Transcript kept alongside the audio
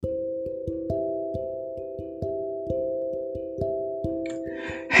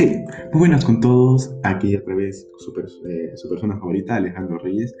Hey, muy buenas con todos. Aquí otra vez su persona favorita, Alejandro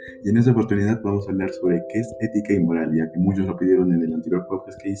Reyes. Y en esta oportunidad vamos a hablar sobre qué es ética y moral, ya que muchos lo pidieron en el anterior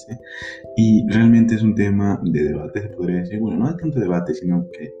podcast que hice. Y realmente es un tema de debate, se podría decir. Bueno, no es tanto debate, sino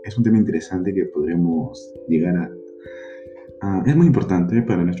que es un tema interesante que podremos llegar es muy importante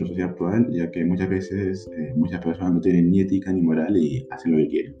para nuestra sociedad actual, ya que muchas veces muchas personas no tienen ni ética ni moral y hacen lo que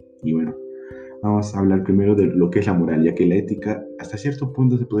quieren. Y bueno, vamos a hablar primero de lo que es la moral, ya que la ética hasta cierto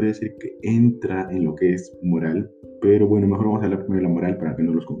punto se podría decir que entra en lo que es moral, pero bueno, mejor vamos a hablar primero de la moral para que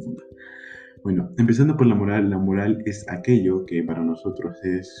no los confunda. Bueno, empezando por la moral es aquello que para nosotros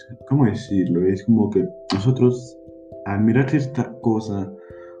es, ¿cómo decirlo? Es como que nosotros al mirar cierta cosa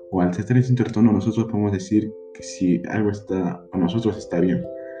o al estar en cierto tono, nosotros podemos decir que si algo está, para nosotros está bien,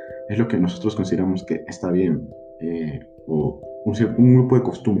 es lo que nosotros consideramos que está bien, o un grupo de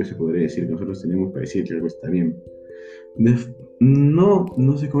costumbres se podría decir que nosotros tenemos para decir que algo está bien.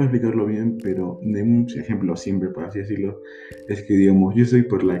 No sé cómo explicarlo bien, pero de un ejemplo simple, por así decirlo, es que digamos, yo estoy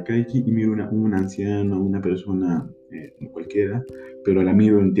por la calle y miro un anciano, una persona cualquiera, pero la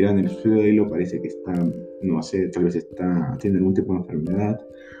miro tirada en el suelo, parece que está, no sé, tal vez está, tiene algún tipo de enfermedad,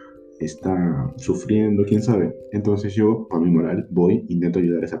 está sufriendo, quién sabe. Entonces yo, por mi moral, voy, intento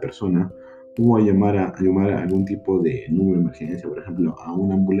ayudar a esa persona o a llamar a algún tipo de número de emergencia, por ejemplo, a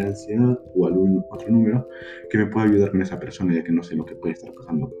una ambulancia o algún otro número que me pueda ayudar con esa persona, ya que no sé lo que puede estar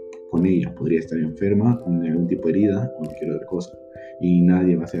pasando con ella. Podría estar enferma, con algún tipo de herida o cualquier otra cosa. Y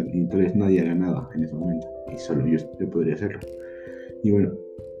nadie va a hacer, y tal vez nadie haga nada en ese momento. Y solo yo podría hacerlo. Y bueno,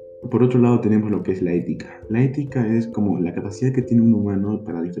 por otro lado tenemos lo que es la ética. La ética es como la capacidad que tiene un humano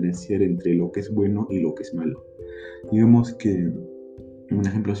para diferenciar entre lo que es bueno y lo que es malo. Digamos que un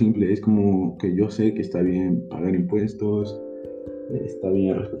ejemplo simple es como que yo sé que está bien pagar impuestos, está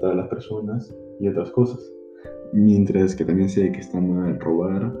bien respetar a las personas y otras cosas. Mientras que también sé que está mal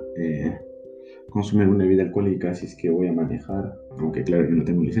robar, consumir una bebida alcohólica si es que voy a manejar, aunque claro, yo no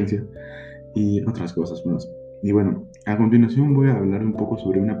tengo licencia, y otras cosas más. Y bueno, a continuación voy a hablar un poco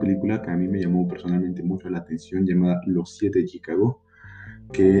sobre una película que a mí me llamó personalmente mucho la atención llamada Los Siete de Chicago,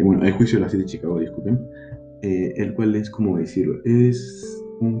 que, bueno, El Juicio de las Siete de Chicago, disculpen, el cual es, como decirlo, es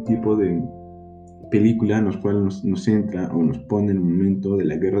un tipo de película en la cual nos centra o nos pone en el momento de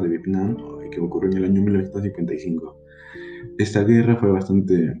la guerra de Vietnam, que ocurrió en el año 1955. Esta guerra fue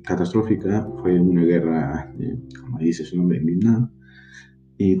bastante catastrófica, fue una guerra, como dice su nombre, en Vietnam,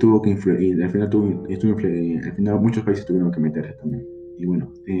 y tuvo que influir, y al final, al final muchos países tuvieron que meterse también. Y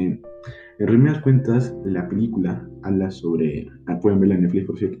bueno, en resumidas cuentas, la película habla sobre, pueden verla en Netflix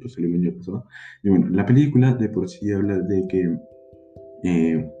por cierto, pues salió el año pasado, y bueno, la película de por sí habla de que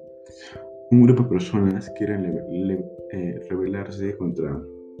eh, un grupo de personas quieren rebelarse contra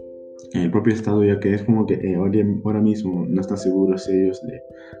el propio Estado, ya que es como que ahora mismo no están seguros ellos de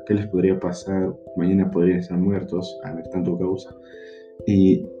qué les podría pasar, mañana podrían estar muertos, a ver tanto causa.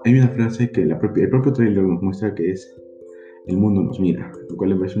 Y hay una frase que el propio trailer nos muestra que es el mundo nos mira, lo cual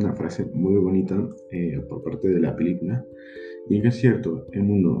me parece una frase muy bonita por parte de la película. Y que es cierto, el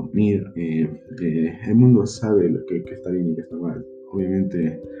mundo mira, el mundo sabe que está bien y que está mal.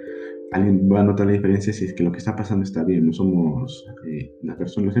 Obviamente, alguien va a notar la diferencia si es que lo que está pasando está bien. No somos, las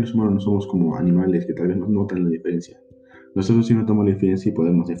personas, los seres humanos no somos como animales que tal vez no notan la diferencia. Nosotros sí notamos la diferencia y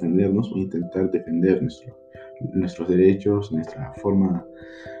podemos defendernos o intentar defender nuestros derechos, nuestra forma,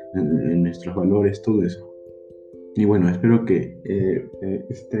 nuestros valores, todo eso. Y bueno, espero que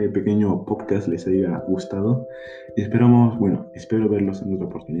este pequeño podcast les haya gustado y espero verlos en otra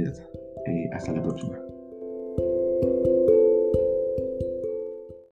oportunidad. Hasta la próxima.